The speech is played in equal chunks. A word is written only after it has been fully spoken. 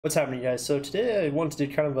What's happening, guys? So today I wanted to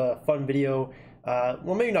do kind of a fun video,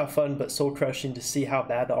 well, maybe not fun, but soul crushing, to see how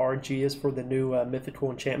bad the RNG is for the new Mythical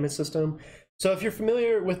Enchantment system. So if you're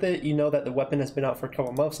familiar with it, you know that the weapon has been out for a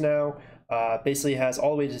couple months now. Basically has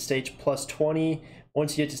all the way to stage plus 20.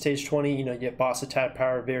 Once you get to stage 20, you get boss attack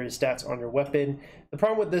power, various stats on your weapon. The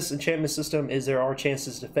problem with this enchantment system is there are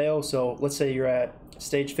chances to fail. So let's say you're at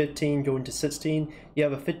stage 15 going to 16, you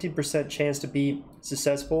have a 50% chance to be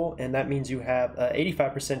successful, and that means you have an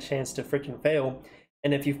 85% chance to freaking fail.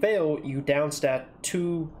 And if you fail, you downstat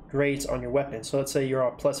 2 grades on your weapon. So let's say you're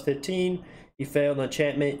on plus 15, you fail an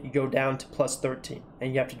enchantment, you go down to plus 13,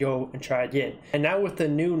 and you have to go and try again. And now with the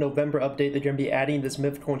new November update, they're going to be adding this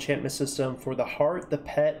mythical enchantment system for the heart, the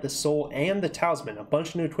pet, the soul, and the talisman. A bunch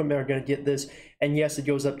of new equipment are going to get this, and yes, it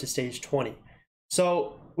goes up to stage 20.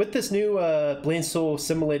 So with this new Blade Soul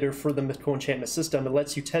simulator for the Mythical Enchantment system, it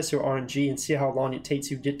lets you test your RNG and see how long it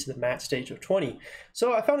takes you to get to the max stage of 20.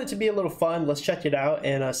 So I found it to be a little fun. Let's check it out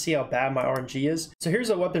and see how bad my RNG is. So here's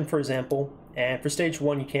a weapon, for example, and for stage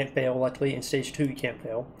 1 you can't fail, luckily, and stage 2 you can't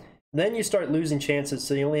fail. Then you start losing chances,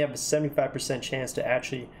 so you only have a 75% chance to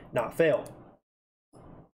actually not fail.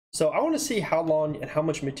 So I want to see how long and how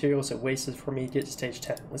much materials it wastes for me to get to stage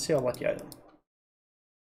 10. Let's see how lucky I am.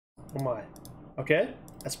 Oh my. Okay,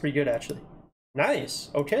 that's pretty good actually. Nice,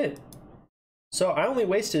 okay. So I only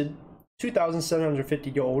wasted 2,750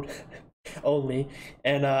 gold only,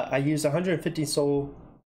 and I used 150 soul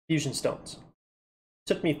fusion stones.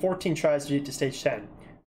 Took me 14 tries to get to stage 10.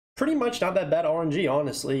 Pretty much not that bad RNG,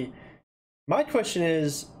 honestly. My question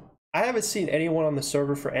is, I haven't seen anyone on the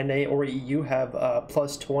server for NA or EU have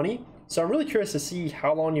plus 20, so I'm really curious to see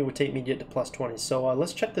how long it would take me to get to plus 20. So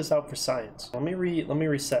let's check this out for science. Let me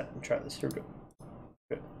reset and try this. Here we go.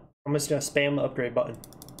 Good. I'm just gonna spam the upgrade button.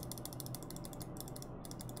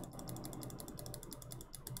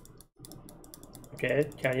 Okay,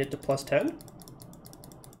 can I get to plus 10?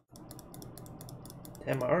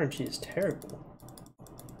 Damn, my RNG is terrible.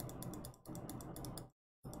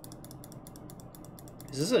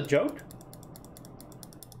 Is this a joke?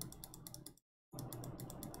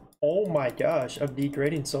 Oh my gosh, I'm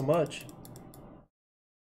degrading so much.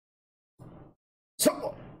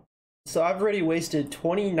 So I've already wasted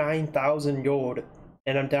 29,000 gold,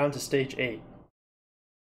 and I'm down to stage 8.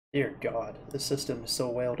 Dear God, this system is so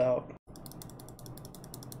whaled out.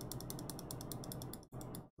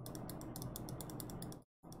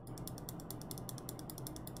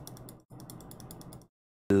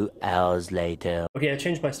 Hours later. Okay, I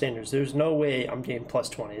changed my standards. There's no way I'm getting plus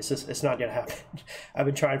 20. It's not gonna happen. I've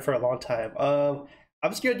been trying for a long time. I'm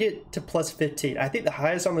just gonna get to plus 15. I think the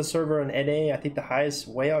highest on the server in NA, I think the highest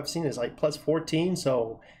way I've seen is like plus 14.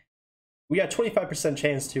 So we got 25%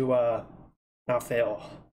 chance to not fail.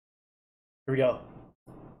 Here we go.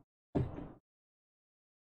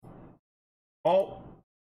 Oh,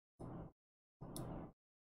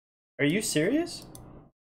 are you serious?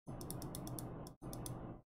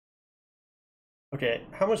 Okay,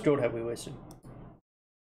 how much gold have we wasted?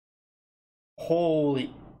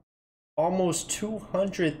 Holy, almost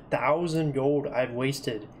 200,000 gold I've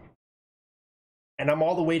wasted. And I'm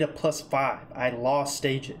all the way to plus 5. I lost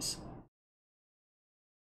stages.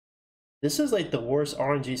 This is like the worst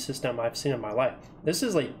RNG system I've seen in my life. This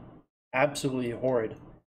is like absolutely horrid.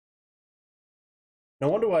 No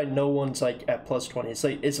wonder why no one's like at plus 20. It's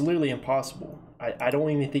like, it's literally impossible. I don't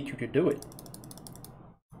even think you could do it.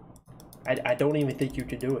 I don't even think you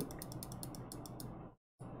could do it.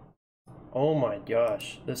 Oh my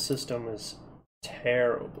gosh, this system is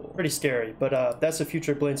terrible. Pretty scary, but that's the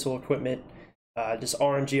future Blade Soul equipment. Just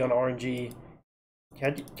RNG on RNG.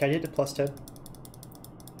 Can I get to plus 10?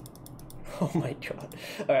 Oh my god.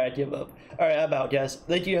 Alright, I give up. Alright, I'm out, guys.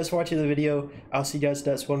 Thank you guys for watching the video. I'll see you guys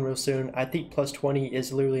next one real soon. I think plus 20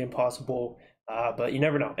 is literally impossible, but you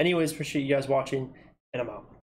never know. Anyways, appreciate you guys watching, and I'm out.